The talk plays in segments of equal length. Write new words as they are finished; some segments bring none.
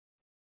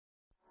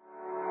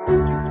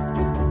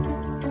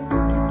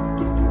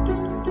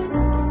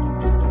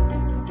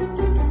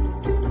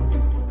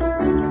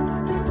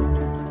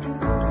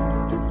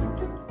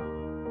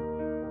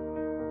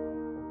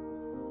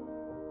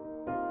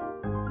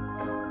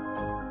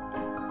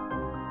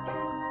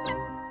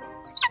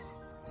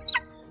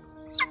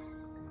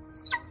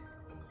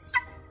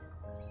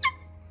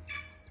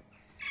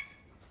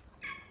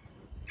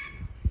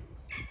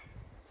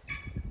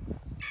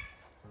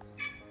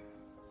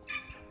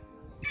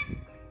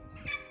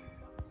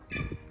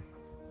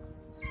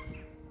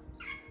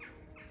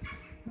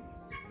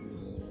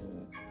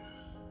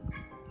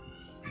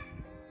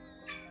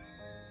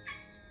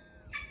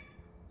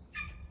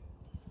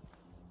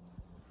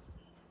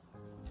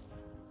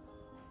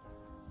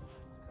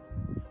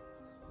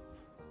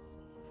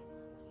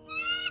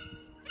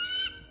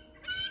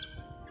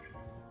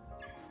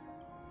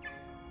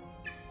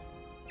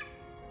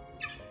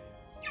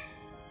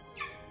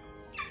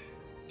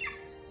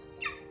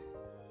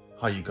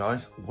Hi you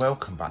guys,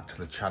 welcome back to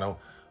the channel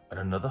and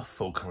another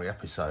Falconry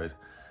episode.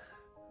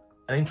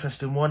 An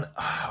interesting one.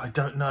 I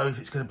don't know if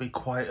it's going to be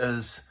quite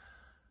as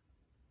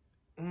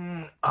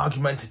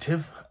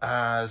argumentative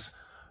as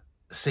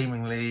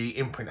seemingly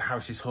imprint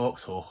houses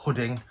hawks or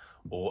hooding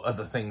or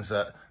other things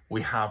that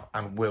we have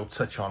and will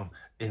touch on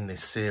in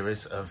this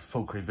series of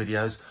Falconry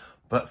videos.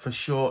 But for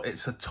sure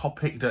it's a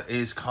topic that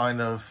is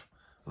kind of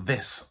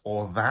this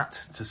or that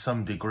to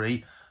some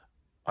degree.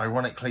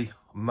 Ironically,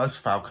 most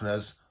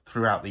falconers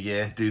throughout the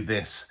year do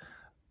this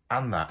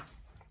and that.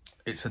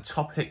 It's a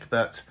topic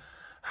that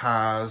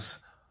has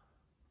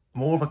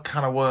more of a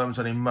can of worms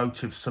and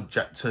emotive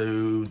subject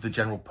to the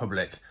general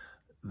public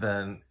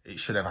than it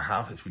should ever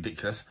have. It's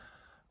ridiculous.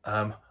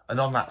 And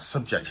on that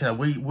subject, you know,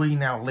 we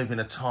now live in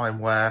a time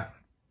where,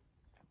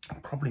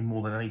 probably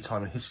more than any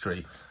time in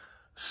history,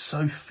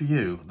 so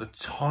few, the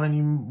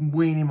tiny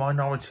weeny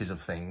minorities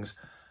of things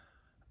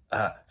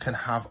can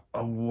have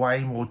a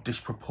way more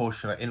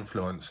disproportionate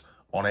influence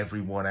on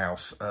everyone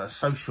else.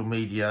 Social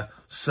media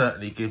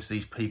certainly gives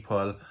these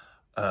people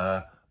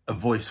a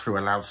voice through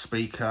a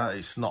loudspeaker.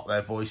 It's not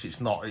their voice,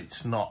 it's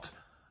not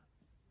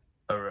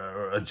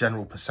a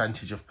general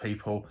percentage of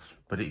people,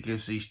 but it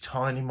gives these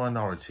tiny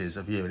minorities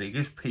a view, and it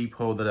gives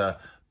people that are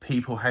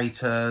people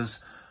haters,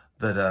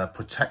 that are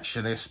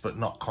protectionists but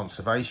not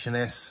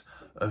conservationists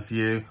a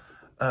view.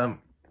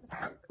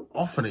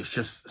 Often it's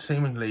just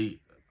seemingly,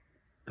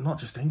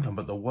 not just England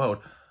but the world,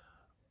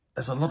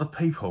 there's a lot of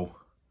people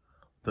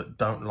that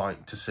don't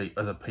like to see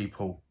other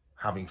people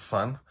having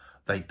fun.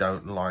 They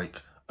don't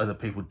like other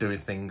people doing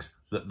things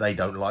that they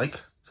don't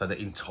like. So they're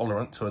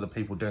intolerant to other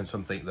people doing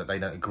something that they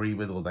don't agree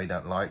with or they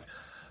don't like.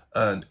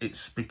 And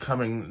it's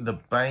becoming the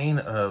bane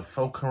of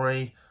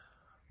falconry,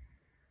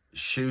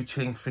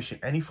 shooting, fishing,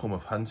 any form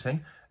of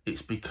hunting.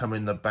 It's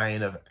becoming the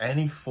bane of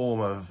any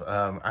form of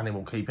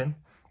animal keeping.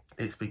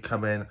 It's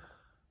becoming,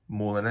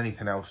 more than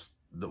anything else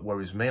that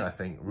worries me, I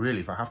think,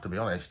 really, if I have to be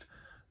honest,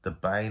 the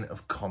bane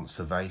of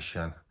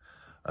conservation.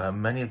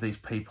 Many of these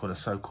people are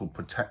so-called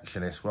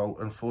protectionists. Well,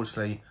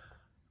 unfortunately,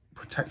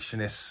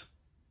 protectionists,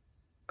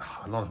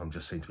 a lot of them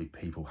just seem to be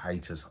people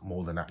haters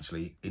more than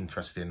actually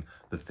interested in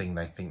the thing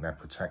they think they're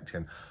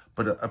protecting.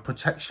 But a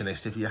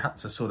protectionist, if you had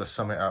to sort of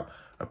sum it up,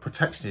 a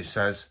protectionist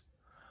says,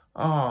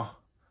 oh,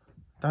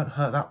 don't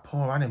hurt that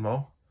poor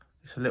animal.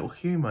 It's a little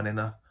human in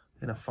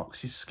a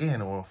fox's skin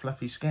or a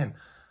fluffy skin.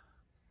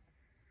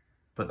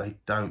 But they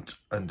don't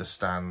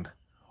understand,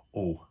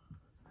 oh,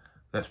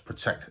 let's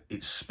protect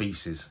its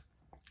species.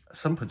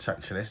 Some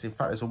protectionists, in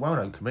fact, there's a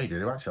well-known comedian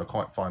who actually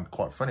I find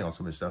quite funny on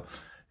some of this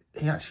stuff.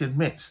 He actually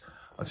admits,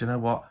 oh, do you know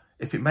what?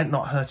 If it meant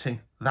not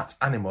hurting that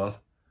animal,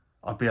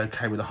 I'd be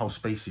okay with the whole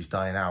species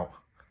dying out.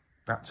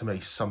 That to me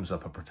sums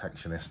up a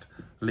protectionist.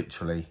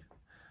 Literally,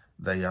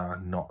 they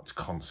are not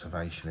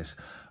conservationists.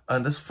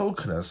 And as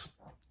falconers,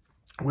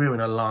 we're in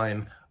a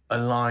line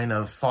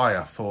of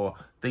fire for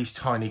these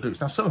tiny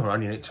groups. Now, some of them are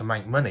only in it to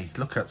make money.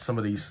 Look at some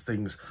of these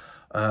things.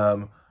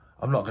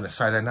 I'm not going to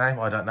say their name,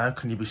 I don't know.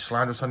 Can you be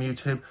slanderous on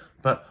YouTube?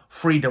 But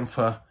freedom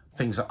for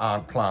things that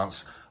aren't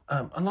plants.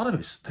 A lot of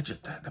it's,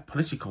 they're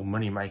political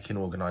money-making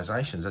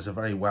organisations. There's a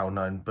very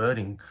well-known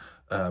birding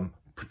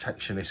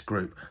protectionist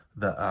group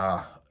that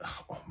are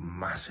a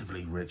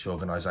massively rich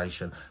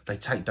organisation. They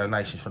take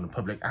donations from the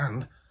public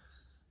and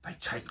they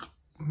take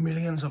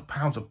millions of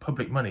pounds of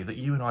public money that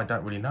you and I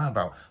don't really know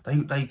about.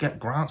 They get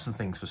grants and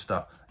things for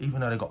stuff, even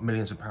though they've got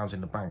millions of pounds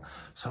in the bank.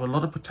 So a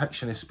lot of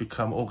protectionists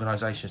become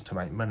organisations to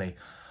make money.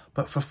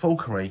 But for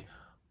falconry,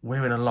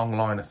 we're in a long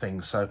line of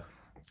things. So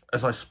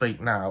as I speak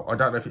now, I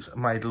don't know if it's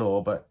made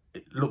law, but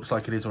it looks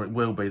like it is, or it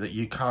will be, that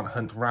you can't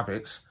hunt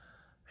rabbits,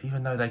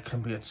 even though they can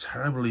be a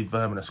terribly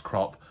verminous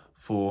crop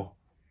for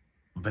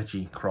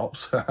veggie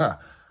crops.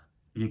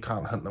 You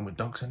can't hunt them with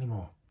dogs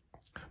anymore.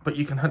 But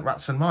you can hunt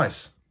rats and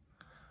mice.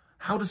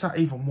 How does that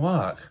even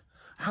work?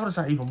 How does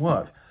that even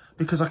work?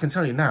 Because I can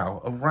tell you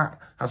now, a rat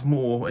has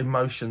more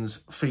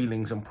emotions,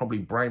 feelings, and probably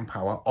brain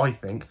power, I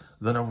think,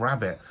 than a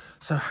rabbit.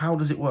 So how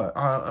does it work?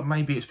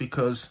 Maybe it's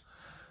because,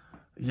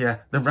 yeah,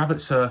 the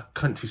rabbits are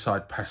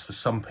countryside pests for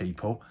some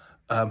people,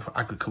 for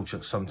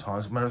agriculture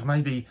sometimes, whereas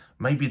maybe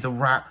the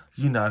rat,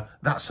 you know,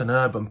 that's an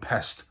urban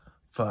pest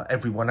for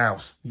everyone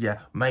else. Yeah,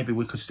 maybe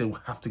we could still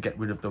have to get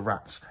rid of the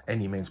rats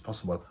any means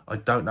possible. I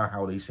don't know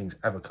how these things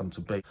ever come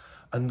to be.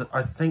 And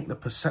I think the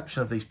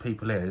perception of these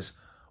people is,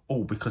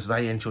 oh, because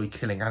they enjoy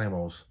killing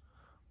animals.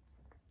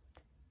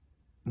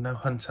 No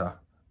hunter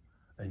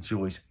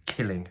enjoys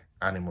killing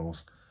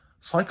animals.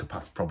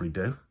 Psychopaths probably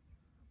do,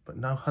 but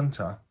no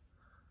hunter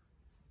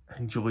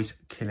enjoys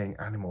killing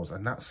animals.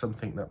 And that's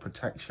something that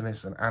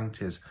protectionists and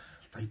antis,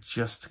 they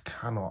just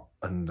cannot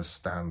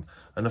understand.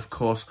 And of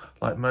course,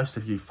 like most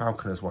of you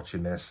falconers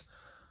watching this,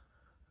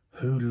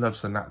 who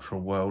loves the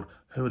natural world?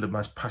 Who are the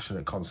most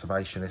passionate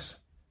conservationists?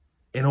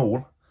 In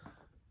all,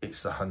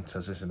 it's the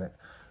hunters, isn't it?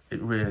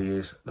 It really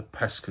is. The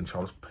pest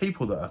controllers.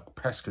 People that are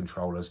pest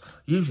controllers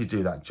usually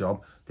do that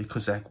job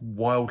because they're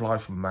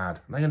wildlife mad.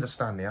 And they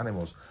understand the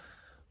animals.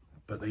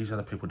 But these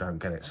other people don't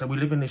get it. So we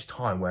live in this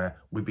time where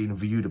we're being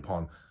viewed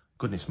upon.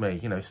 Goodness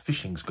me, you know,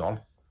 fishing's gone.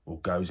 or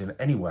goes in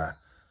anywhere.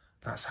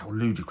 That's how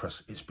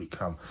ludicrous it's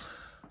become.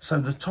 So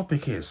the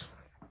topic is,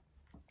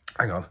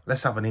 hang on,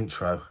 let's have an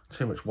intro.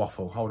 Too much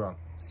waffle, hold on.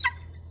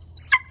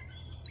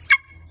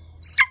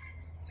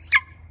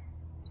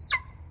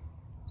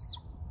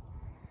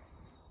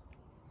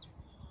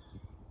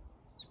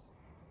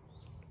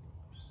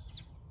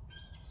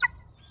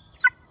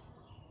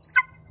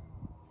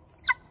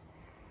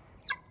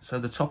 So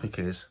the topic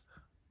is,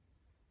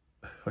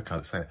 I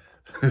can't say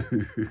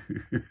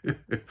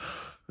it.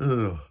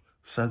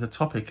 So the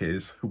topic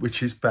is,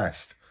 which is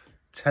best,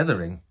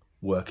 tethering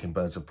working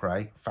birds of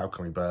prey,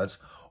 falconry birds,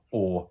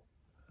 or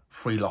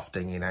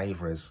freelofting in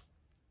aviaries?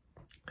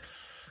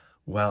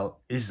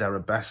 Well, is there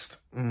a best?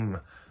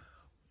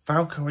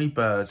 Falconry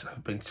birds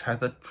have been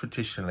tethered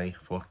traditionally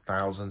for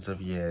thousands of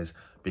years,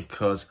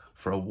 because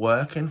for a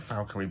working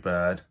falconry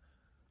bird,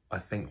 I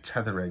think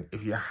tethering,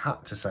 if you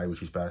had to say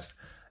which is best,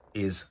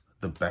 is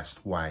the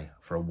best way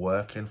for a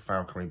working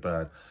falconry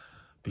bird.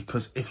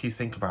 Because if you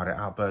think about it,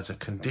 our birds are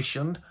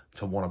conditioned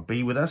to want to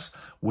be with us.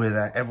 We're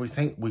their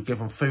everything. We give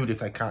them food if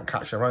they can't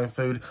catch their own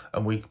food,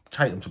 and we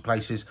take them to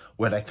places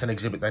where they can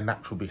exhibit their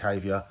natural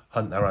behaviour,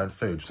 hunt their own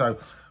food. So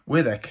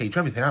we're their key to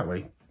everything, aren't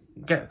we?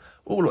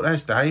 Oh, look,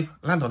 there's Dave.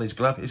 Land on his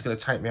glove. He's going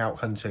to take me out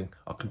hunting.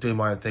 I can do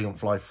my own thing and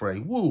fly free.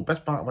 Woo,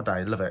 best part of my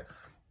day. Love it.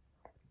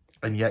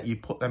 And yet you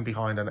put them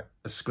behind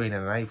a screen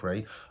in an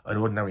aviary, an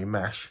ordinary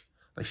mesh.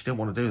 They still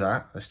want to do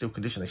that. They're still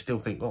conditioned. They still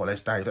think, oh,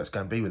 there's Dave, let's go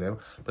and be with him.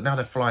 But now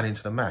they're flying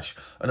into the mesh.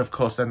 And of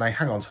course, then they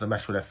hang on to the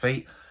mesh with their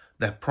feet.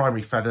 Their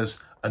primary feathers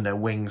and their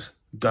wings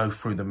go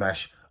through the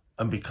mesh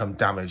and become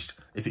damaged.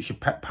 If it's your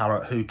pet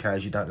parrot, who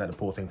cares? You don't let the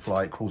poor thing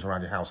fly. It crawls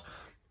around your house.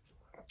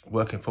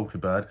 Working falconry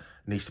bird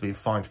needs to be in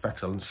fine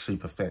fettle and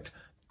super fit.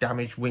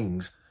 Damaged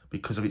wings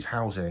because of its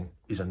housing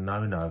is a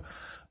no-no.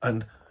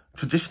 And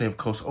traditionally, of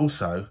course,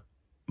 also,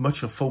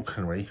 much of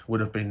falconry would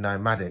have been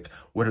nomadic,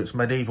 whether it's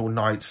medieval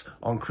knights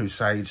on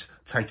crusades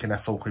taking their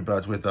falconry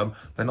birds with them.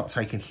 They're not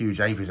taking huge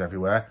aviaries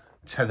everywhere.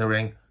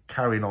 Tethering,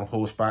 carrying on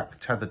horseback,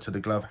 tethered to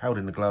the glove, held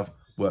in the glove,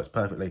 works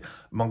perfectly.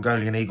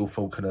 Mongolian eagle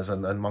falconers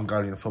and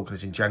Mongolian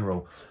falconers in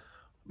general,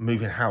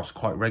 moving house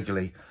quite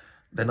regularly.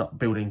 They're not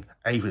building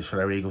aviaries for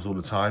their eagles all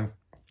the time.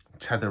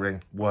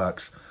 Tethering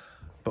works.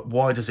 But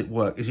why does it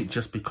work? Is it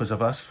just because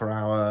of us, for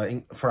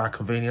our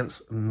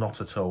convenience?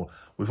 Not at all.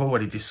 We've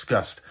already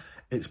discussed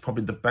it's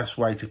probably the best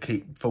way to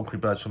keep falconry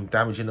birds from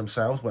damaging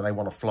themselves when they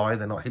want to fly.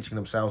 They're not hitting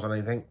themselves on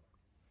anything.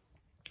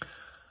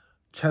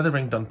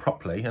 Tethering done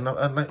properly, and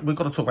we've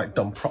got to talk about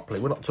done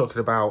properly. We're not talking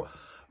about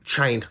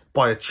chained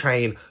by a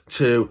chain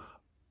to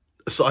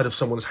the side of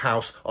someone's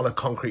house on a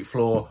concrete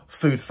floor,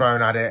 food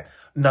thrown at it,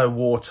 no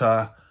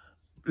water,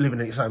 living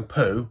in its own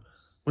poo.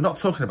 We're not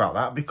talking about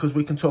that, because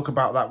we can talk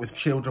about that with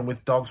children,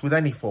 with dogs, with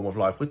any form of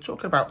life. We're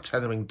talking about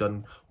tethering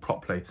done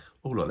properly.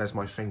 Oh, look, there's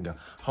my finger.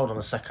 Hold on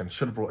a second.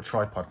 Should have brought a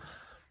tripod.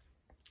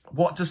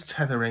 What does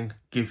tethering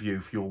give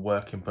you for your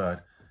working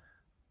bird?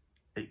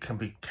 It can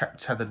be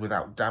kept tethered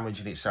without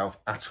damaging itself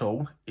at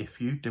all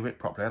if you do it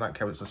properly. I don't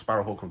care if it's a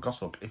sparrowhawk or a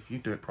goshawk. If you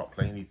do it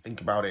properly and you think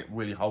about it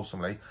really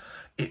wholesomely,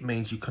 it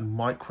means you can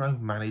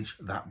micromanage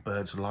that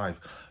bird's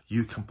life.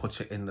 You can put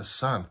it in the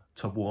sun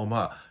to warm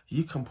up.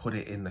 You can put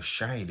it in the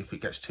shade if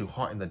it gets too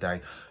hot in the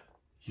day.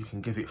 You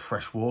can give it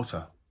fresh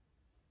water.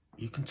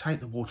 You can take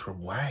the water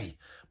away.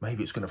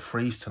 Maybe it's going to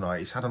freeze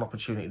tonight. It's had an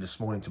opportunity this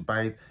morning to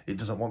bathe. It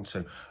doesn't want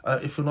to.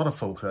 If you're not a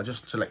falconer,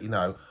 just to let you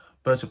know,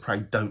 birds of prey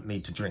don't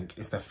need to drink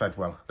if they're fed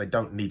well. They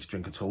don't need to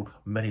drink at all.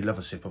 Many love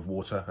a sip of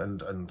water,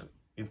 and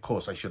of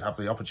course they should have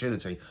the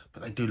opportunity,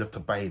 but they do love to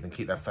bathe and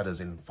keep their feathers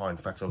in fine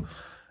fettle.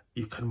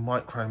 You can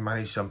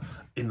micromanage them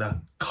in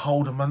the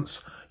colder months.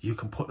 You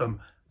can put them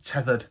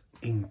tethered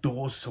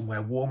indoors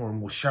somewhere warmer and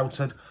more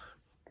sheltered,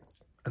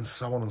 and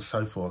so on and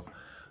so forth.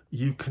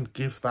 You can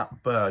give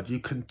that bird, you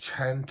can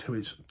tend to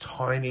its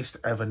tiniest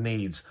ever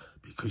needs,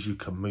 because you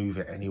can move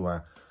it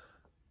anywhere.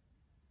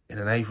 In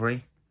an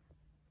aviary,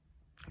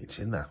 it's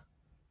in there.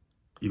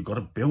 You've got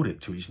to build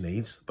it to its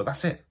needs, but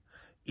that's it.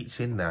 It's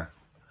in there.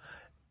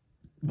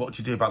 What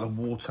do you do about the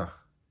water?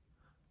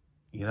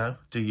 You know,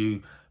 do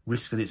you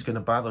risk that it's going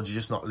to bathe, or do you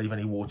just not leave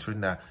any water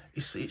in there?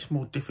 It's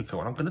more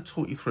difficult, and I'm going to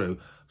talk you through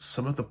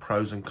some of the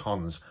pros and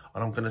cons,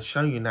 and I'm going to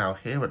show you now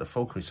here at the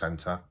Falconry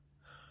Centre.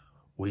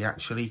 We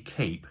actually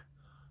keep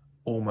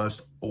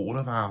almost all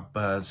of our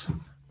birds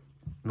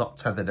not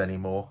tethered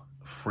anymore,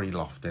 free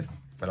lofted.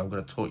 And I'm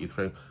going to talk you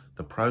through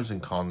the pros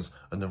and cons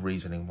and the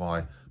reasoning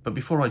why. But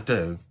before I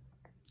do,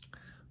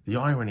 the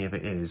irony of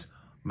it is,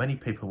 many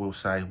people will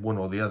say one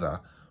or the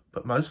other,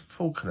 but most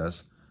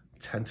falconers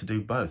tend to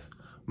do both.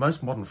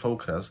 Most modern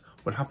falconers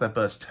will have their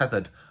birds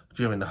tethered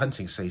during the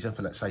hunting season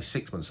for, let's say,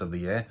 6 months of the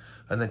year,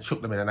 and then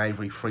chuck them in an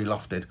aviary free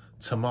lofted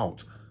to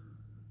molt,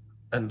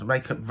 and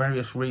make up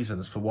various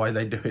reasons for why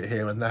they do it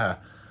here and there.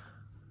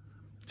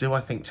 Do I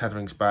think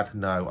tethering's bad?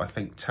 No, I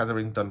think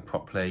tethering done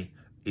properly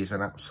is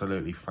an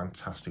absolutely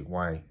fantastic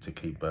way to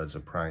keep birds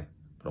of prey.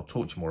 But I'll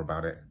talk to you more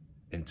about it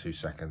in 2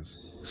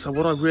 seconds. So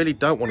what I really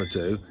don't want to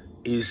do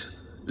is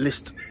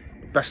list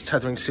best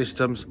tethering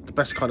systems, the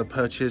best kind of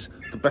perches,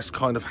 the best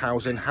kind of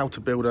housing, how to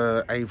build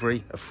a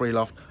aviary, a free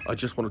loft. I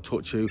just want to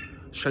talk to you,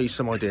 show you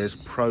some ideas,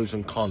 pros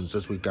and cons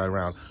as we go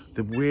around.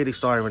 The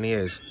weirdest irony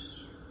is,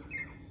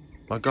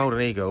 my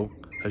golden eagle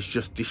has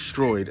just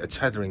destroyed a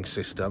tethering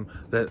system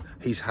that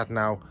he's had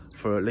now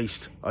for at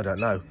least, I don't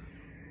know,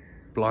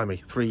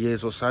 blimey, 3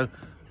 years or so.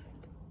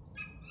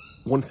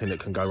 One thing that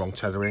can go wrong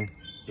tethering,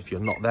 if you're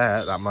not there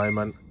at that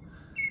moment,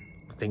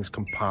 things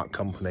can part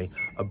company.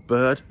 A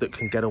bird that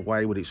can get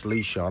away with its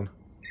leash on,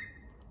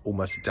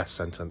 almost a death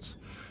sentence.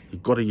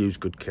 You've got to use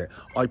good kit.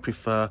 I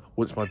prefer,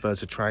 once my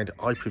birds are trained,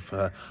 I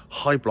prefer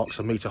high blocks,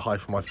 a metre high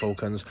for my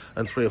falcons,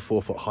 and 3 or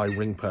 4 foot high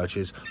ring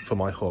perches for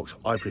my hooks.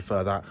 I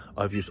prefer that.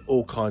 I've used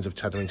all kinds of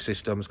tethering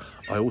systems.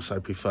 I also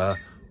prefer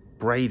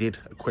braided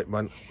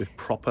equipment with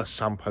proper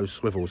Sampo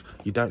swivels.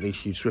 You don't need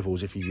huge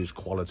swivels if you use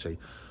quality.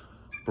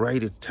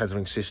 Braided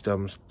tethering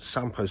systems,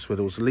 Sampo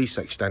swivels, leash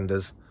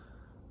extenders.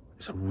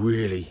 It's a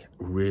really,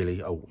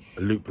 a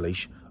loop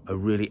leash, a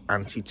really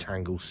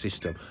anti-tangle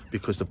system,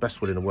 because the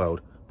best one in the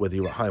world, whether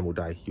you're at home all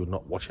day, you're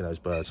not watching those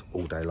birds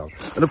all day long.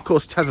 And of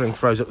course, tethering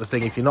throws up the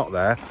thing, if you're not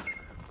there,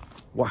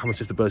 what happens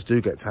if the birds do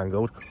get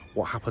tangled?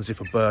 What happens if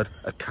a bird,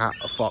 a cat,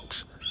 a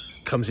fox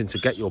comes in to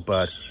get your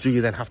bird? Do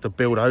you then have to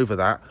build over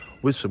that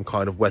with some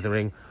kind of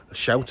weathering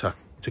shelter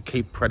to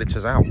keep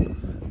predators out?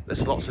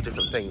 There's lots of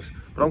different things,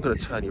 but I'm going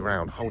to turn you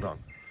around. Hold on.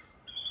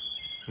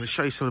 I'm going to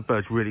show you some of the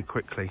birds really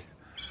quickly.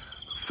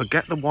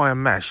 Forget the wire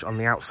mesh on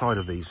the outside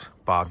of these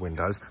barred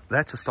windows.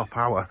 They're to stop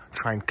our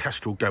trained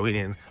kestrel going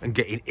in and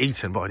getting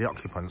eaten by the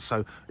occupants.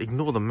 So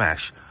ignore the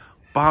mesh.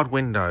 Barred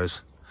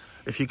windows.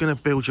 If you're going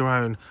to build your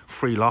own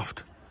free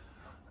loft,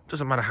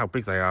 doesn't matter how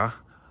big they are,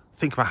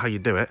 think about how you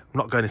do it. I'm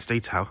not going into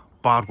detail.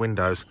 Barred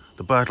windows.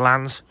 The bird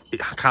lands,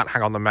 it can't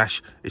hang on the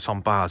mesh. It's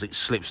on bars. It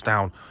slips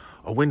down.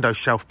 A window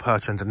shelf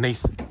perch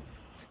underneath.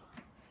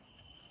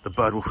 The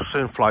bird will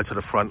soon fly to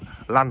the front,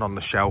 land on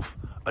the shelf,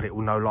 and it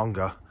will no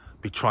longer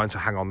be trying to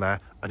hang on there,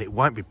 and it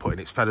won't be putting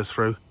its feathers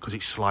through because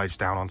it slides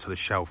down onto the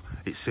shelf.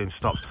 It soon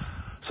stops.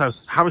 So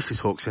Harris's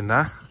hawks in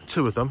there,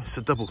 2 of them, it's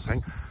a double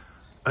thing.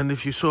 And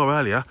if you saw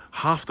earlier,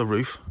 half the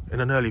roof,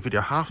 in an early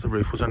video, half the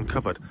roof was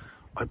uncovered.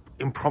 I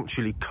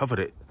impromptu covered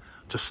it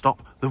to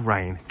stop the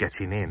rain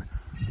getting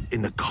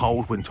in the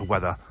cold winter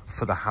weather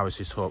for the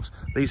Harris's hawks.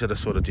 These are the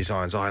sort of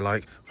designs I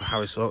like for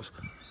Harris hawks,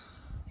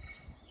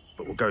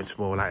 but we'll go into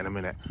more of that in a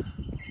minute.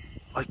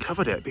 I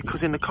covered it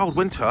because in the cold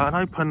winter, an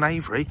open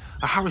aviary,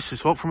 a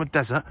Harris's hawk from a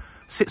desert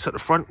sits at the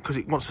front because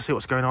it wants to see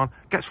what's going on,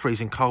 gets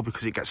freezing cold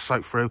because it gets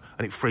soaked through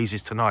and it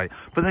freezes tonight.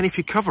 But then if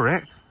you cover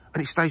it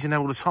and it stays in there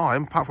all the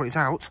time, apart from when it's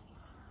out,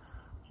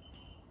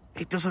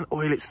 it doesn't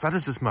oil its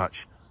feathers as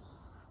much.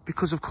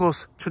 Because of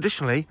course,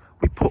 traditionally,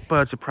 we put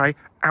birds of prey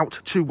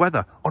out to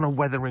weather on a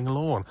weathering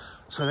lawn.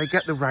 So they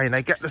get the rain,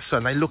 they get the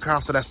sun, they look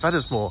after their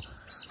feathers more.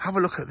 Have a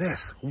look at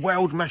this,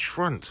 weld mesh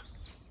front.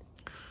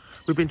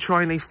 We've been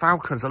trying these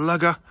falcons, a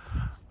lugger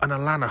and a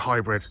lanner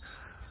hybrid.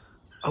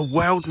 A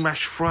weld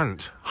mesh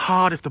front,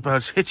 hard if the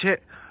birds hit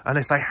it, and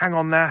if they hang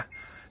on there,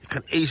 it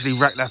can easily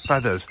wreck their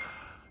feathers.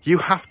 You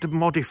have to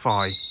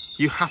modify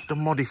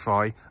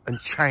and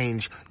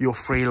change your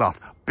free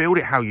loft. Build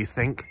it how you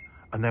think,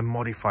 and then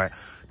modify it.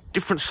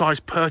 Different size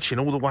perching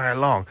all the way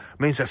along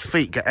means their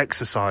feet get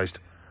exercised.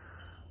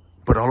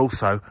 But I'll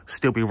also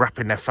still be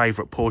wrapping their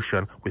favourite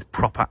portion with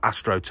proper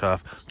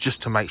AstroTurf,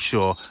 just to make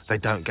sure they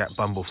don't get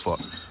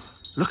bumblefoot.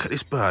 Look at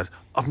this bird.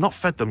 I've not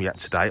fed them yet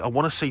today. I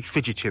want to see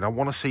fidgeting. I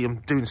want to see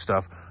them doing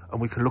stuff, and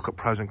we can look at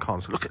pros and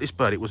cons. Look at this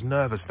bird. It was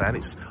nervous then.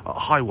 It's at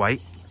high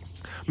weight,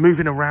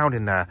 moving around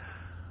in there.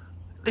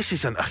 This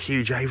isn't a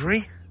huge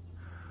aviary,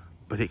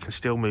 but it can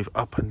still move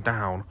up and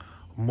down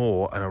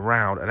more and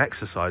around and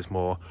exercise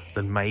more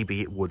than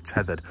maybe it would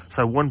tethered.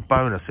 So one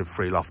bonus of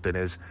free lofting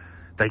is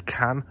they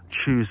can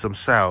choose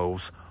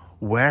themselves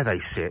where they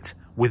sit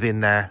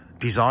within their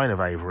design of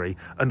aviary.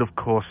 And of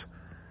course,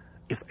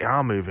 if they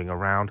are moving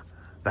around,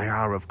 they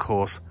are, of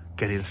course,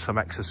 getting some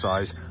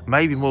exercise,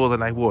 maybe more than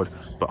they would,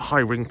 but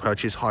high ring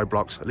perches, high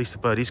blocks, at least the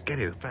bird is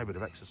getting a fair bit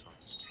of exercise.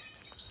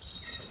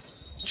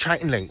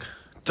 Chain link.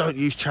 Don't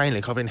use chain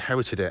link. I've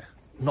inherited it.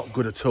 Not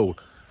good at all.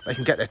 They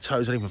can get their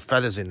toes and even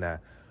feathers in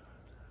there.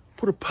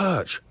 Put a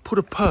perch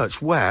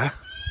where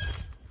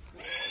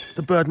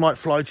the bird might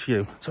fly to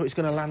you, so it's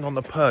going to land on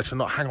the perch and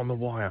not hang on the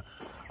wire.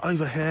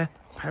 Over here,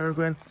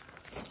 peregrine,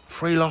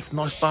 free loft,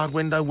 nice barred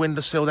window,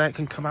 windowsill there, it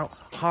can come out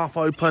half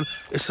open.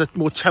 It's a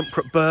more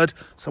temperate bird,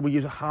 so we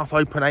use a half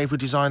open aviary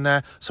design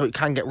there, so it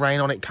can get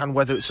rain on it, can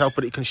weather itself,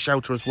 but it can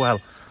shelter as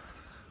well.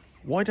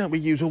 Why don't we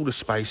use all the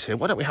space here?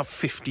 Why don't we have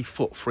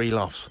 50-foot free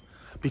lofts?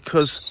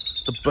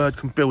 Because the bird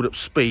can build up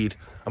speed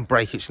and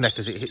break its neck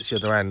as it hits the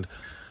other end.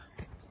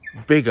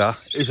 Bigger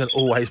isn't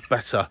always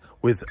better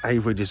with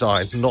aviary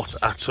design, not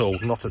at all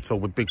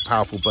with big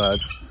powerful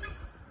birds.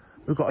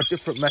 We've got a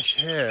different mesh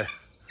here.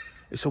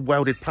 It's a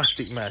welded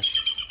plastic mesh.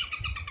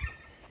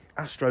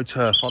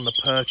 AstroTurf on the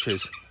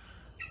perches.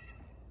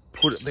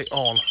 Put it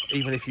on,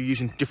 even if you're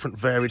using different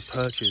varied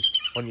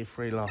perches on your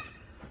free loft.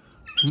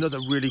 Another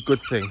really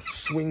good thing,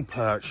 swing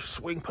perch.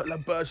 Swing perch, the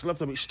birds love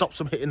them. It stops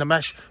them hitting the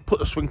mesh. Put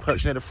the swing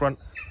perch near the front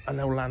and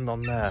they'll land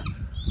on there.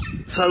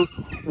 So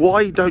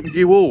why don't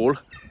you all,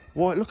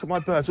 look at my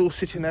birds all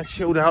sitting there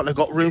chilled out. They've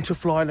got room to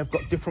fly. They've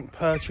got different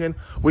perching.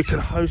 We can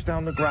hose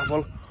down the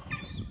gravel.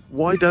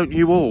 Why don't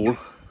you all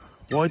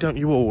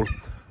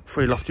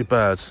free loft your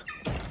birds?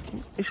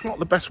 It's not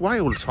the best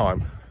way all the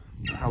time.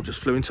 Owl just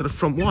flew into the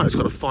front wire. It's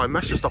got a fine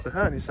mesh to stop it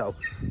hurting itself.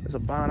 There's a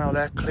barn owl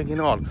there clinging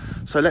on.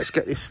 So let's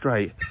get this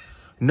straight.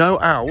 No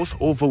owls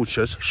or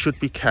vultures should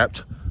be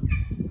kept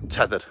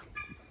tethered.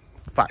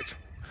 Fact.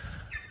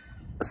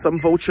 Some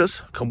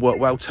vultures can work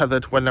well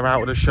tethered when they're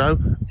out at a show.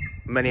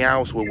 Many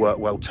owls will work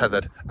well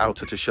tethered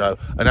out at a show.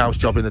 An owl's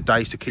job in the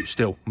day is to keep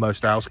still.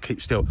 Most owls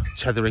keep still.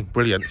 Tethering,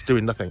 brilliant. It's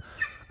doing nothing.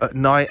 At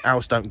night,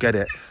 owls don't get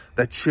it.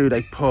 They chew,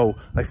 they pull,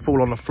 they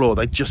fall on the floor.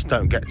 They just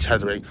don't get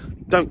tethering.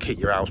 Don't keep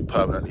your owls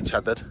permanently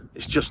tethered.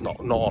 It's just not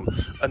on.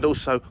 And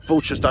also,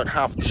 vultures don't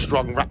have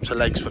strong raptor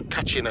legs for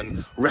catching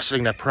and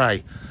wrestling their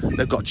prey.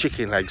 They've got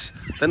chicken legs.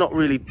 They're not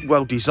really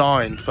well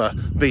designed for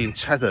being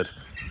tethered.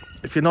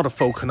 If you're not a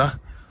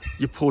falconer,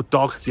 your poor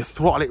dog, you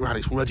throttle it around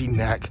its ruddy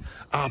neck.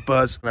 Our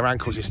birds, their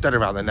ankles instead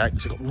around their neck,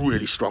 because they've got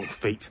really strong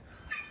feet.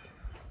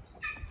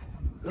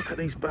 Look at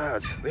these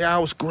birds. The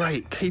owl's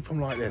great. Keep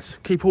them like this.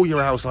 Keep all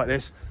your owls like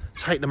this.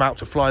 Take them out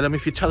to fly them.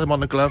 If you tether them on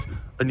the glove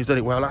and you've done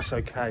it well, that's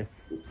okay.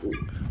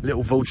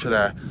 Little vulture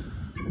there.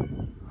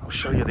 I'll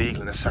show you the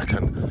eagle in a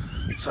second.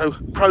 So,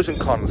 pros and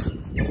cons.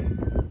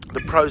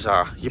 The pros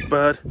are, your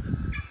bird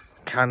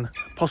can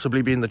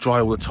possibly be in the dry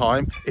all the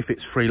time if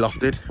it's free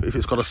lofted, if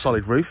it's got a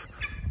solid roof,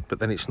 but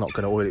then it's not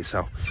going to oil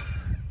itself.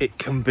 It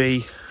can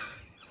be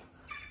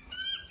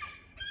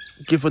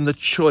given the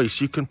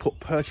choice. You can put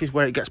perches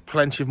where it gets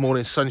plenty of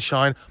morning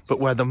sunshine, but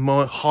where the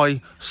more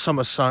high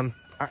summer sun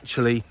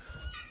actually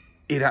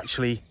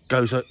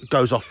goes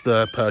off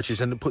the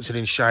perches and it puts it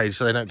in shade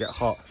so they don't get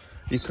hot.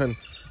 You can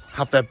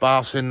have their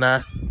baths in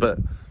there, but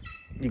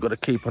you've got to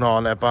keep an eye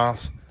on their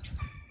baths.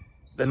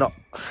 They're not,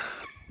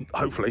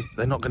 hopefully,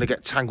 they're not going to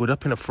get tangled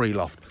up in a free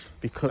loft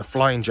because the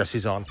flying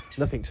jesses on.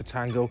 Nothing to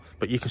tangle,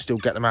 but you can still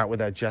get them out with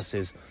their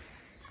jesses.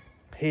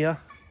 Here,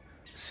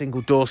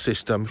 single door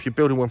system. If you're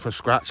building one from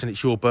scratch and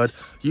it's your bird,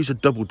 use a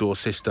double door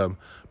system,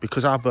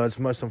 because our birds,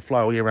 most of them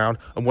fly all year round,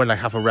 and when they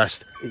have a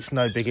rest, it's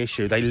no big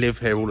issue. They live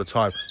here all the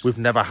time. We've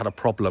never had a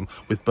problem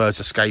with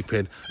birds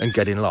escaping and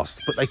getting lost,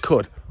 but they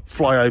could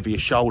fly over your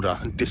shoulder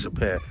and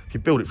disappear. If you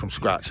build it from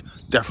scratch,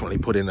 definitely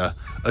put in a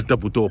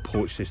double door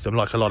porch system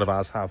like a lot of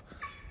ours have.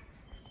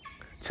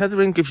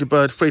 Tethering gives your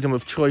bird freedom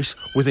of choice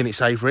within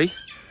its aviary.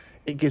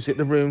 It gives it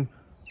the room,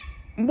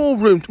 more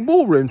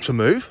room to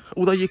move,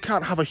 although you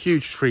can't have a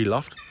huge free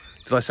loft.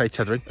 Did I say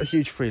tethering? A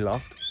huge free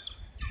loft.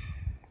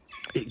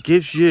 It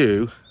gives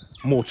you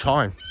more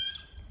time.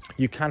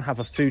 You can have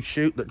a food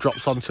chute that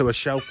drops onto a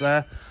shelf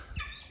there.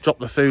 Drop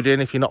the food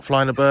in if you're not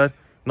flying a bird,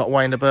 not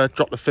weighing a bird,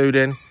 drop the food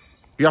in.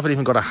 You haven't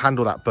even got to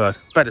handle that bird.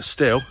 Better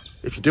still,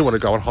 if you do want to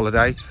go on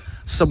holiday,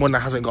 someone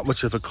that hasn't got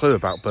much of a clue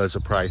about birds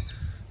of prey,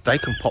 they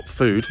can pop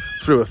food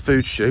through a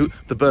food chute.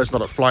 The bird's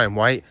not at flying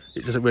weight.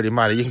 It doesn't really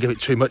matter. You can give it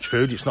too much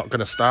food. It's not going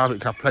to starve.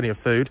 It can have plenty of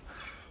food.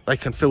 They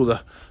can fill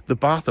the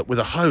bath up with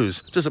a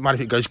hose. Doesn't matter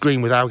if it goes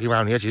green with algae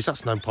around the edges.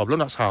 That's no problem.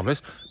 That's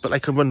harmless. But they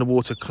can run the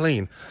water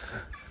clean.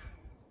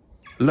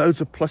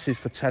 Loads of pluses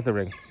for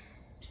tethering.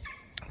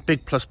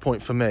 Big plus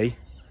point for me.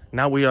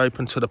 Now we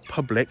open to the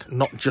public,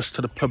 not just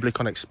to the public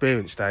on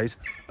experience days.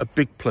 A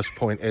big plus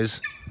point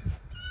is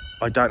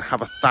I don't have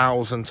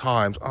 1,000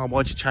 times, oh,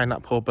 why'd you chain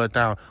that poor bird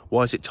down?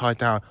 Why is it tied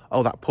down?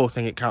 Oh, that poor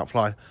thing, it can't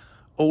fly.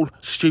 All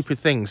stupid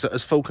things that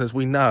as falconers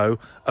we know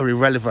are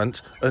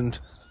irrelevant and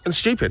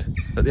stupid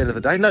at the end of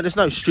the day. No, there's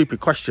no stupid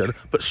question,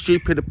 but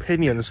stupid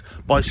opinions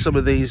by some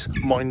of these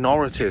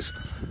minorities.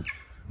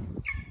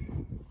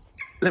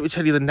 Let me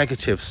tell you the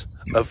negatives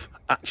of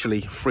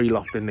actually free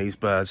lofting these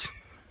birds.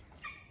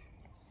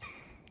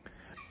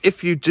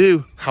 If you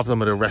do have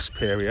them at a rest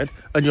period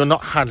and you're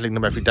not handling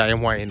them every day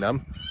and weighing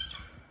them,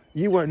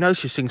 you won't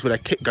notice things with their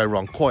kit go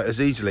wrong quite as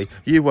easily.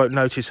 You won't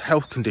notice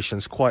health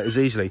conditions quite as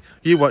easily.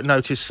 You won't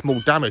notice small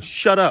damage,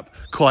 shut up,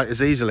 quite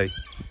as easily.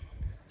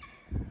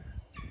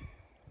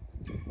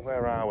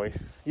 Where are we?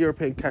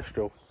 European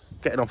Kestrel,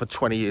 getting on for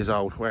 20 years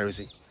old. Where is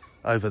he?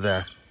 Over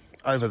there,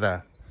 over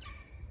there.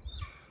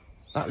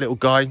 That little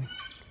guy,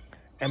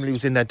 Emily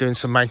was in there doing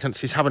some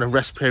maintenance. He's having a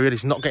rest period.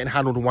 He's not getting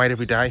handled and weighed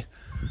every day.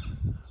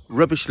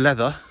 Rubbish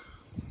leather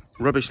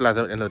at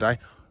the end of the day,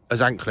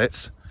 as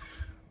anklets.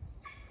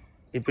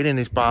 He'd been in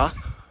his bath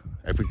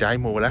every day,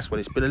 more or less, when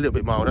it's been a little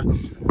bit milder.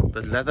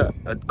 The leather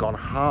had gone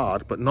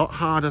hard, but not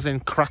hard as in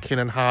cracking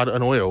and hard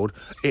and oiled.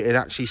 It had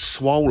actually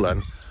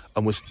swollen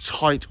and was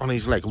tight on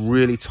his leg,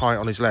 really tight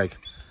on his leg.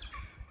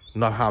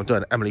 No harm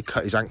done. Emily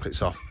cut his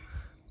anklets off.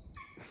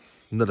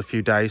 Another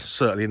few days,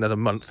 certainly another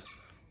month,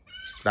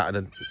 that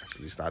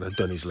had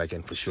done his leg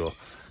in for sure.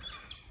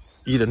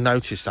 You'd have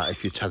noticed that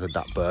if you tethered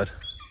that bird,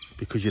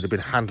 because you'd have been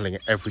handling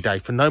it every day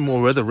for no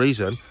more other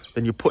reason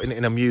than you're putting it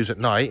in a mews at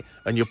night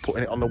and you're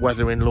putting it on the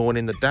weathering lawn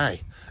in the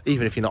day.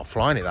 Even if you're not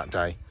flying it that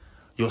day,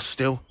 you're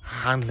still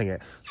handling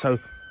it. So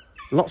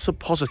lots of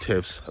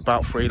positives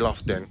about free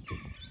lofting.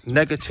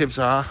 Negatives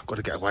are, got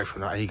to get away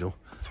from that eagle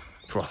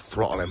before I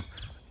throttle him.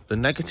 The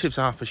negatives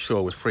are for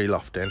sure with free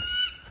lofting,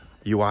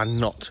 you are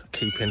not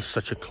keeping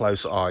such a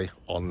close eye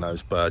on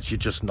those birds. You're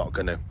just not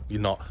gonna,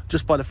 you're not,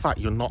 just by the fact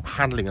you're not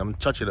handling them,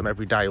 touching them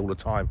every day, all the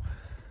time.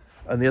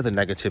 And the other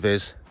negative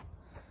is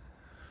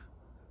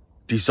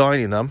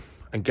designing them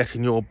and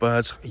getting your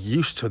birds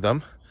used to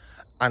them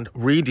and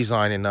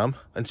redesigning them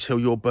until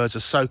your birds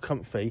are so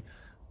comfy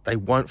they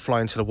won't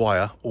fly into the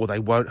wire or they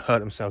won't hurt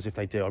themselves if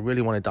they do. I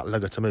really wanted that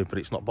lugger to move, but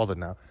it's not bothered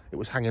now. It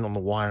was hanging on the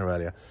wire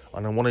earlier,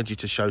 and I wanted you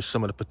to show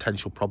some of the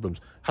potential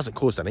problems. Hasn't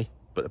caused any,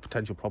 but a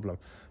potential problem.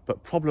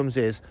 But problems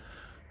is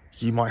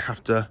you might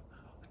have to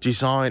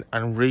design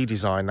and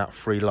redesign that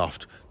free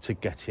loft to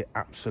get it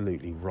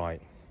absolutely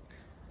right.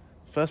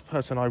 First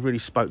person I really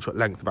spoke to at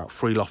length about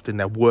free lofting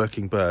their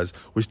working birds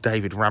was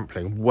David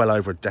Rampling, well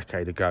over a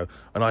decade ago,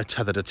 and I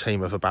tethered a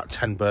team of about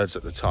 10 birds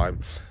at the time.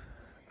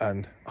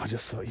 And I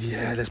just thought,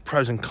 yeah, there's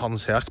pros and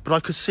cons here, but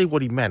I could see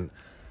what he meant.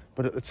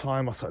 But at the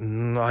time I thought,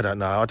 I don't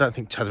know, I don't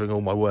think tethering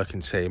all my working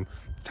team,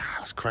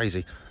 that's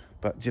crazy.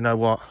 But do you know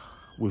what?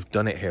 We've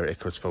done it here at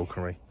Icarus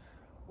Falconry.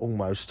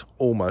 Almost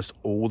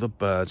all the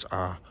birds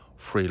are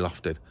free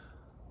lofted.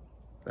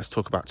 Let's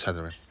talk about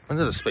tethering.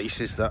 Another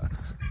species that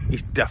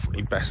is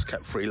definitely best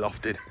kept free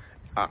lofted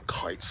are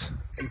kites.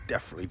 They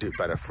definitely do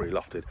better free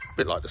lofted, a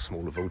bit like the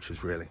smaller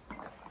vultures really.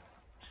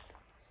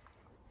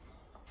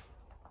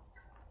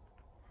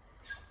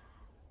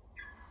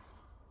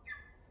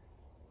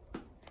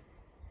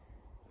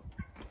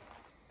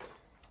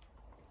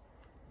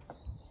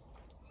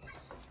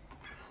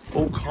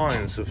 All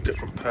kinds of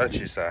different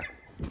perches there.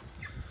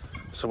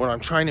 So when I'm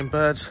training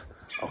birds,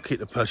 I'll keep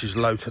the perches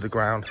low to the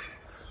ground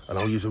and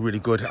I'll use a really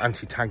good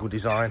anti-tangle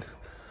design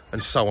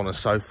and so on and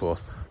so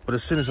forth. But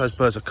as soon as those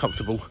birds are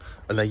comfortable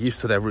and they're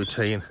used to their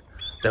routine,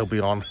 they'll be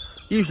on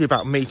usually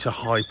about metre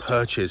high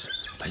perches.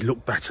 They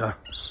look better.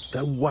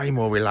 They're way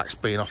more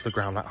relaxed being off the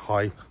ground that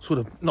high, sort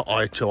of not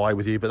eye to eye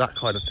with you, but that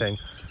kind of thing.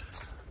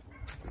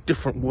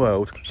 Different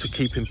world to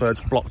keeping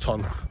birds blocked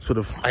on sort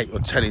of 8 or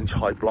 10 inch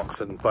high blocks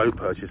and bow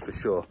perches for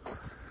sure.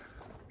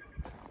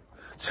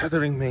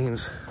 Tethering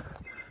means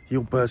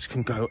your birds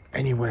can go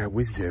anywhere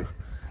with you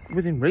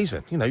within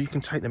reason. You know, you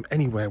can take them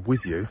anywhere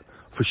with you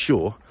for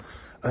sure.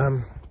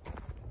 And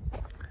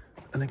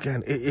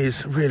again, it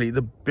is really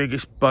the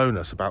biggest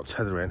bonus about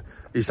tethering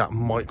is that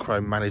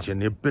micromanaging,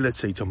 the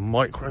ability to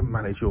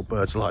micromanage your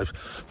bird's life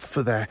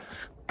for their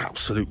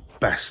absolute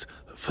best,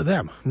 for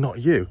them, not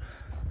you.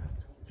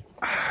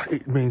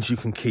 It means you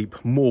can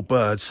keep more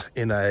birds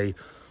in a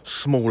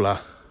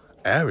smaller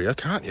area,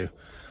 can't you?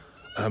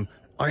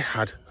 I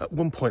had at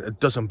one point a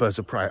dozen birds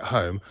of prey at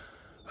home.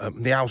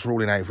 The owls were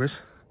all in aviaries,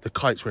 the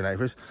kites were in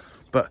aviaries,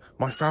 but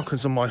my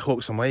falcons and my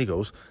hawks and my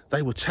eagles,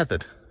 they were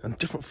tethered, and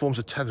different forms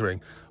of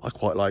tethering. I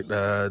quite like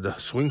the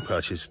swing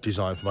perches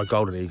designed for my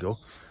golden eagle.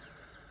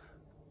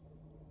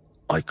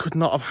 I could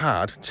not have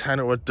had 10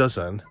 or a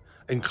dozen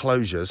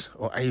enclosures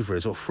or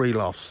aviaries or free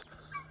lofts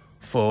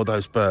for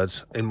those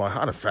birds in my, I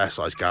had a fair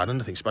sized garden,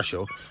 nothing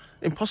special,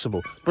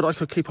 impossible. But I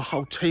could keep a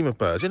whole team of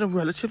birds in a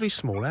relatively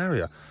small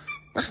area.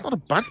 That's not a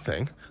bad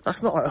thing.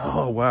 That's not like,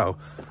 oh wow,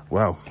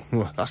 well,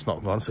 that's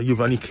not fun. So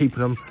you're only keeping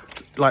them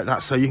like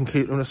that so you can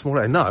keep them in a small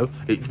area. No,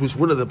 it was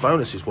one of the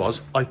bonuses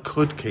was I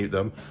could keep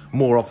them,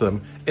 more of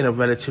them, in a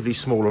relatively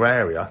smaller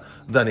area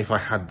than if I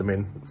had them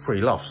in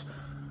free lofts.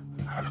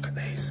 Oh, look at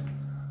these.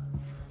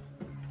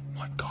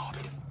 My God.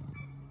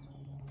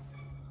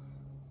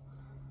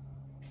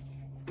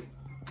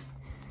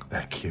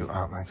 They're cute,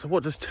 aren't they? So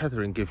what does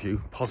tethering give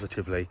you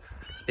positively?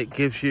 It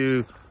gives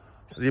you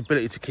the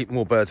ability to keep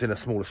more birds in a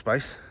smaller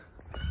space,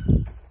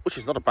 which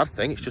is not a bad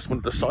thing. It's just one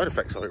of the side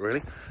effects of it,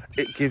 really.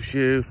 It gives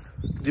you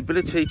the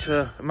ability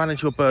to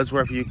manage your birds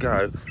wherever you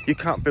go. You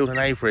can't build an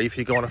aviary if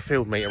you go on a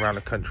field meet around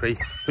the country,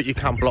 but you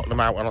can block them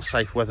out on a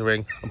safe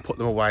weathering and put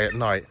them away at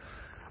night.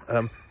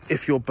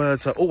 If your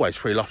birds are always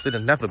free lofted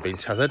and never been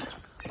tethered,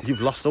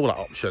 you've lost all that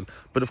option.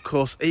 But of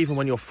course, even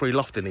when you're free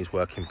lofting these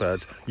working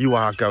birds, you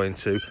are going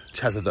to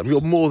tether them.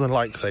 You're more than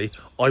likely,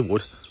 I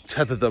would,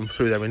 tether them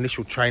through their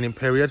initial training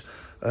period.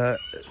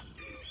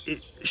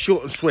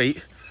 Short and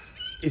sweet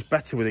is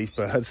better with these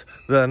birds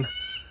than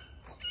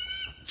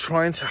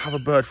trying to have a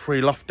bird free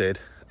lofted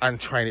and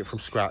train it from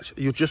scratch.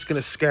 You're just going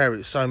to scare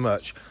it so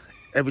much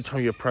every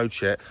time you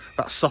approach it.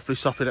 That softly,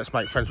 let's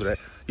make friends with it.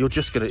 You're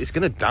just going to, it's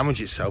going to damage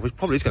itself. It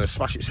probably is going to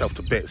smash itself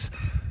to bits.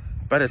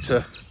 Better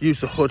to use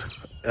the hood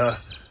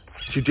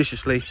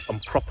judiciously and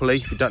properly.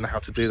 If you don't know how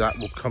to do that,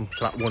 we'll come to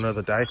that one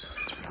other day.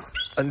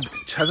 And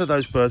tether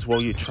those birds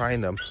while you train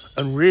them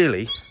and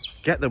really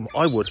get them,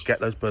 I would get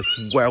those birds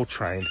well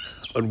trained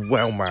and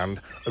well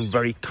manned and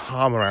very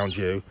calm around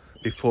you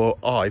before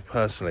I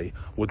personally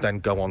would then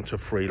go on to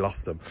free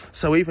loft them.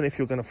 So even if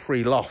you're going to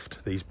free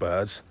loft these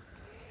birds,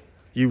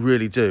 you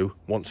really do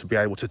want to be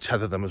able to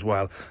tether them as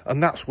well.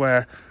 And that's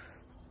where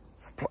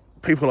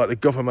people like the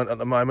government at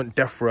the moment,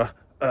 DEFRA,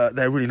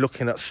 they're really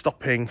looking at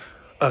stopping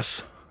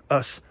us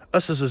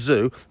us as a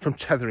zoo from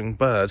tethering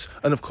birds.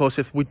 And of course,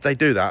 if they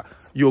do that,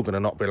 you're going to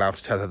not be allowed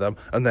to tether them,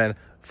 and then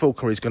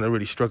falconry is going to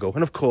really struggle.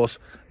 And of course,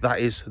 that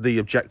is the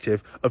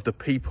objective of the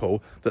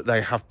people that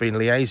they have been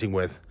liaising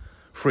with.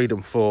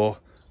 Freedom for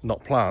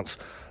not plants.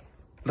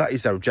 That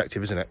is their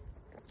objective, isn't it?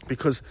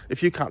 Because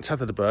if you can't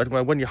tether the bird,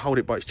 well, when you hold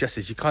it by its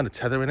jesses, you're kind of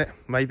tethering it,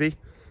 maybe.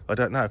 I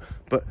don't know.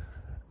 But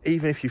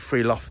even if you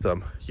free loft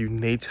them, you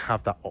need to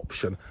have that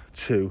option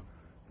to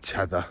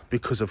tether,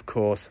 because of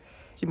course,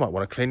 you might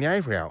want to clean the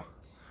aviary out.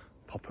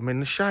 Pop them in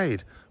the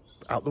shade,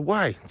 out the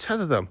way,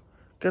 tether them.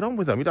 Get on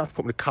with them. You don't have to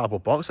put them in a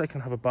cardboard box. They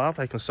can have a bath,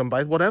 they can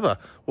sunbathe, whatever.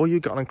 Or you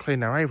get on and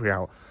clean their aviary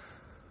out.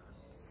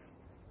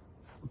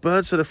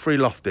 Birds that are free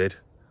lofted,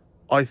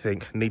 I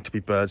think, need to be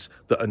birds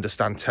that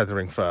understand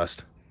tethering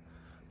first,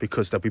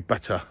 because they'll be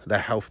better. Their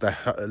health,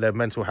 their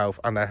mental health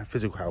and their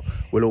physical health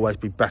will always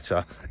be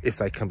better if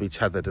they can be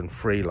tethered and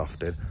free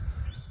lofted.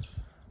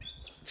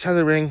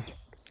 Tethering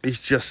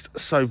is just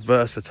so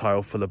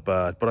versatile for the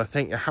bird, but I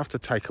think you have to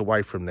take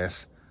away from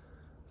this,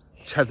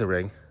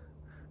 tethering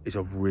is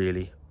a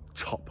really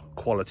top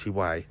quality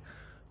way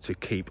to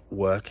keep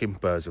working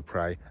birds of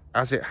prey,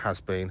 as it has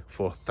been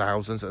for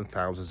thousands and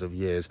thousands of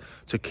years,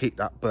 to keep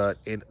that bird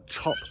in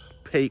top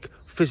peak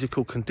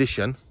physical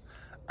condition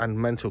and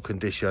mental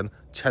condition.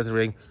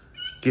 Tethering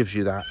gives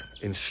you that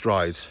in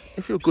strides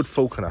if you're a good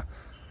falconer.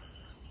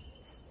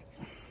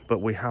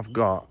 But we have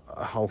got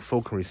a whole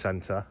falconry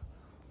centre,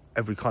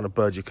 every kind of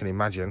bird you can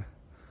imagine,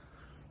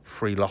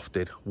 free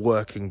lofted,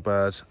 working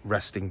birds,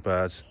 resting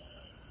birds.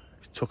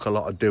 It took a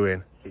lot of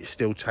doing, it's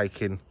still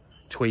taking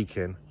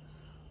tweaking,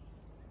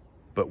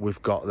 but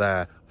we've got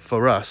there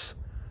for us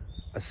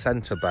a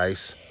centre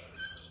base.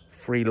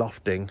 Free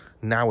lofting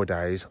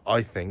nowadays,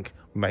 I think,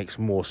 makes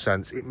more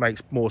sense. It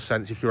makes more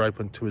sense if you're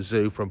open to a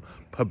zoo from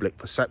public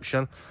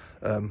perception.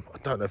 I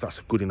don't know if that's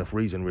a good enough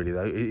reason really,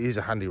 though. It is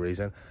a handy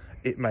reason.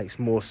 It makes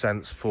more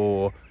sense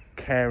for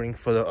caring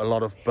for a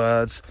lot of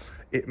birds.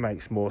 It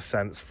makes more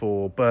sense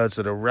for birds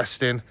that are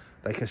resting.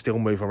 They can still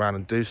move around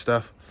and do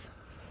stuff.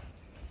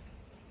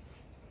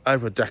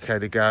 Over a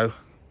decade ago,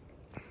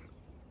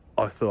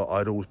 I thought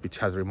I'd always be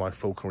tethering my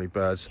falconry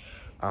birds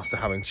after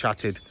having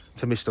chatted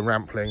to Mr.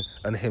 Rampling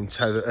and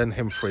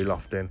him free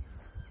lofting.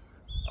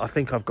 I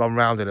think I've gone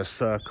round in a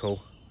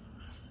circle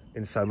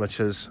in so much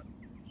as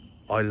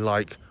I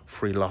like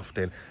free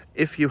lofting.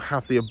 If you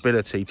have the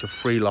ability to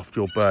free loft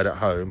your bird at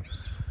home,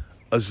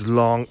 as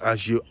long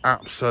as you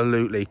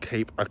absolutely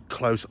keep a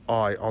close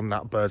eye on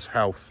that bird's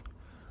health,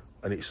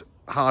 and it's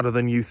harder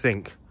than you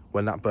think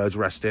when that bird's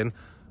resting,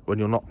 when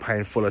you're not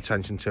paying full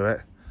attention to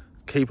it,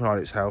 keep an eye on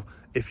its health.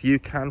 If you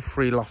can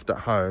free loft at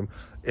home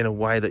in a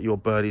way that your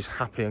bird is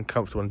happy and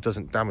comfortable and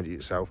doesn't damage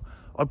itself,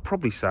 I'd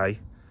probably say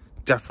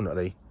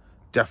definitely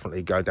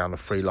go down the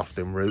free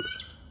lofting route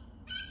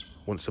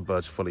once the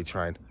bird's fully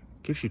trained.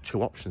 Gives you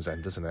two options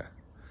then, doesn't it?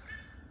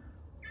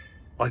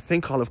 I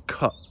think I'll have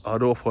cut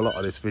an awful lot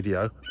of this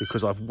video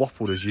because I've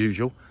waffled as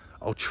usual.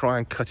 I'll try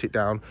and cut it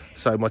down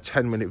so my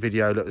 10-minute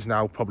video that is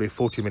now probably a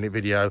 40-minute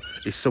video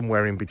is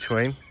somewhere in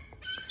between.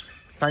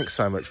 Thanks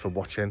so much for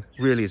watching,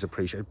 really is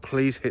appreciated.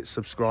 Please hit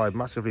subscribe,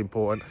 massively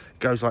important. It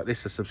goes like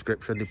this, a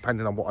subscription,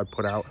 depending on what I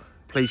put out.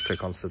 Please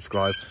click on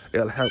subscribe,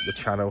 it'll help the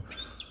channel.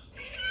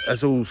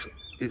 As always,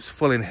 it's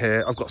full in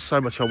here. I've got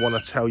so much I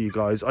want to tell you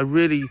guys. I've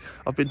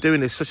been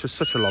doing this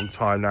such a long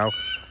time now.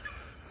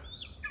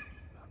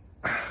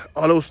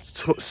 I'll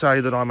also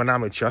say that I'm an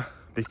amateur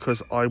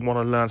because I want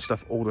to learn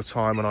stuff all the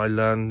time, and I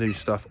learn new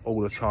stuff all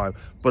the time.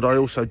 But I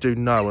also do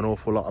know an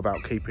awful lot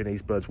about keeping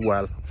these birds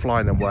well,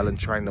 flying them well and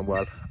training them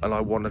well, and I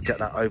want to get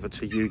that over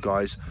to you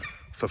guys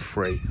for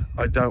free.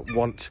 I don't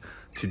want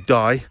to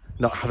die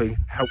not having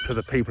help to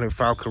the people in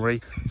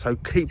falconry, so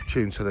keep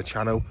tuned to the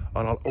channel,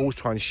 and I'll always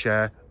try and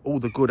share all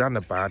the good and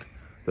the bad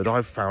that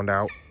I've found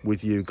out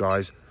with you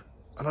guys.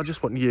 And I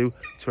just want you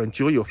to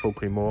enjoy your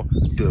falconry more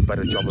and do a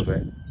better job of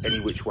it any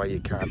which way you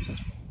can.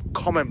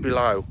 Comment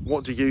below,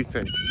 what do you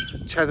think?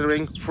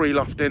 Tethering, free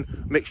lofting,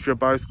 mixture of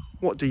both,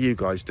 what do you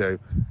guys do?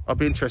 I'd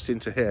be interested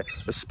to hear,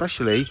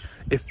 especially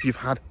if you've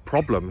had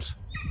problems.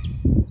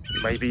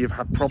 Maybe you've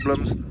had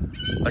problems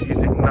and you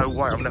think, no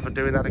way, I'm never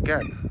doing that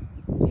again.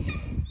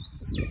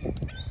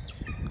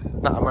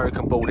 That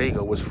American bald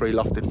eagle was free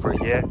lofted for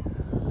a year.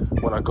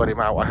 When I got him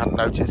out, I hadn't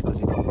noticed because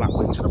he's got black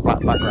wings and a black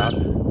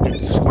background. He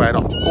squared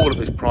off all of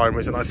his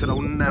primaries, and I said,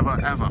 I'll never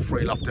ever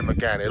free loft him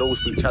again. He'll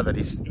always be tethered.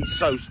 He's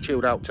so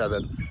chilled out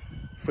tethered.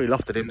 Free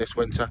lofted him this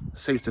winter.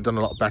 Seems to have done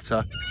a lot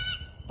better.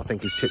 I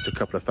think he's chipped a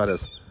couple of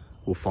feathers.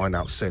 We'll find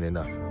out soon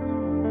enough.